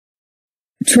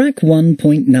Track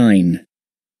 1.9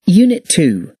 Unit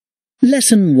 2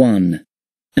 Lesson 1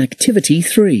 Activity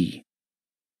 3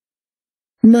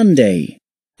 Monday,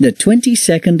 the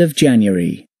 22nd of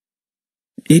January.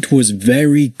 It was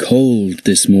very cold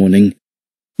this morning.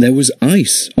 There was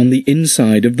ice on the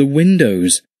inside of the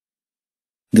windows.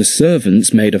 The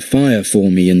servants made a fire for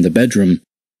me in the bedroom.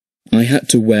 I had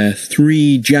to wear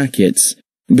 3 jackets,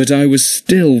 but I was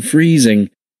still freezing.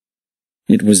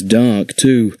 It was dark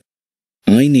too.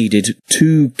 I needed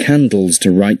 2 candles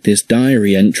to write this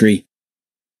diary entry.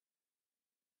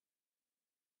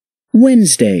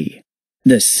 Wednesday,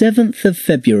 the 7th of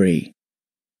February.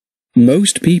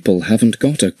 Most people haven't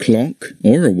got a clock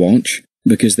or a watch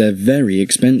because they're very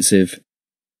expensive.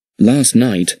 Last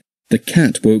night, the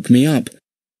cat woke me up.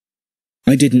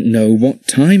 I didn't know what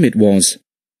time it was.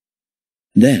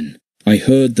 Then I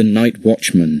heard the night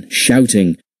watchman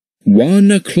shouting,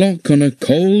 1 o'clock on a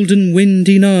cold and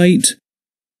windy night.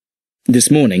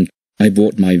 This morning, I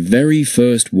bought my very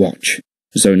first watch,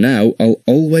 so now I'll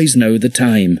always know the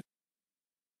time.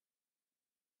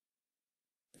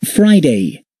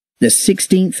 Friday, the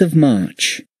 16th of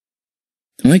March.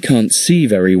 I can't see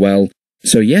very well,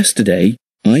 so yesterday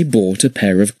I bought a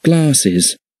pair of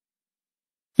glasses.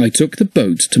 I took the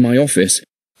boat to my office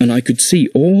and I could see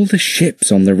all the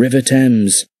ships on the River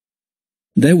Thames.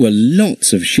 There were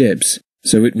lots of ships,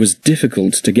 so it was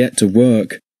difficult to get to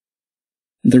work.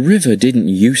 The river didn't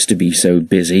used to be so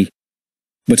busy,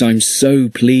 but I'm so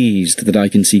pleased that I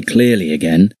can see clearly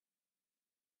again.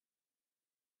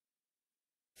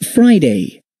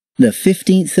 Friday, the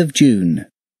 15th of June.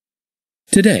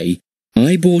 Today,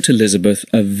 I bought Elizabeth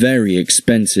a very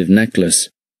expensive necklace.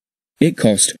 It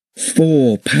cost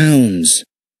 £4.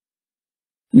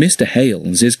 Mr.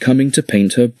 Hales is coming to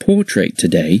paint her portrait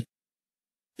today.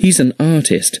 He's an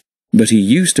artist, but he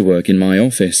used to work in my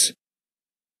office.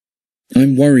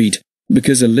 I'm worried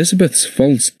because Elizabeth's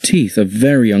false teeth are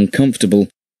very uncomfortable.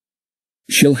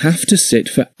 She'll have to sit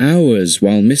for hours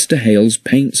while Mr. Hales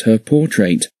paints her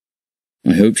portrait.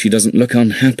 I hope she doesn't look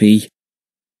unhappy.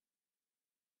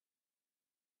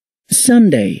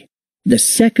 Sunday, the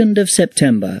 2nd of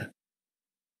September.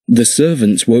 The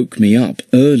servants woke me up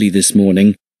early this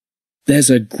morning. There's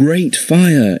a great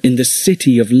fire in the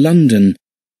City of London.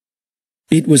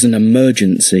 It was an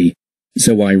emergency,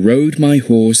 so I rode my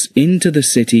horse into the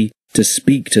city to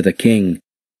speak to the king.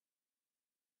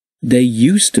 They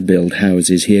used to build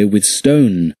houses here with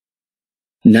stone.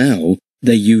 Now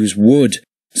they use wood,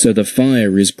 so the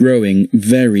fire is growing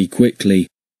very quickly.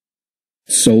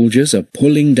 Soldiers are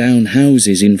pulling down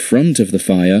houses in front of the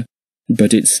fire,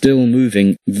 but it's still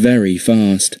moving very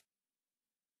fast.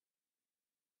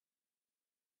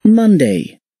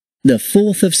 Monday, the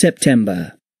 4th of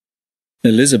September.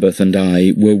 Elizabeth and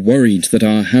I were worried that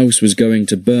our house was going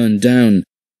to burn down,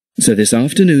 so this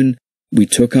afternoon we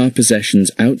took our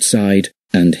possessions outside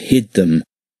and hid them.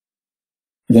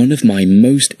 One of my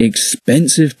most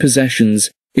expensive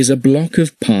possessions is a block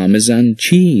of Parmesan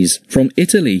cheese from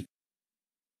Italy.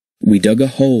 We dug a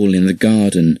hole in the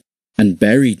garden and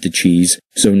buried the cheese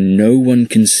so no one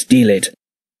can steal it.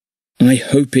 I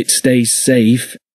hope it stays safe.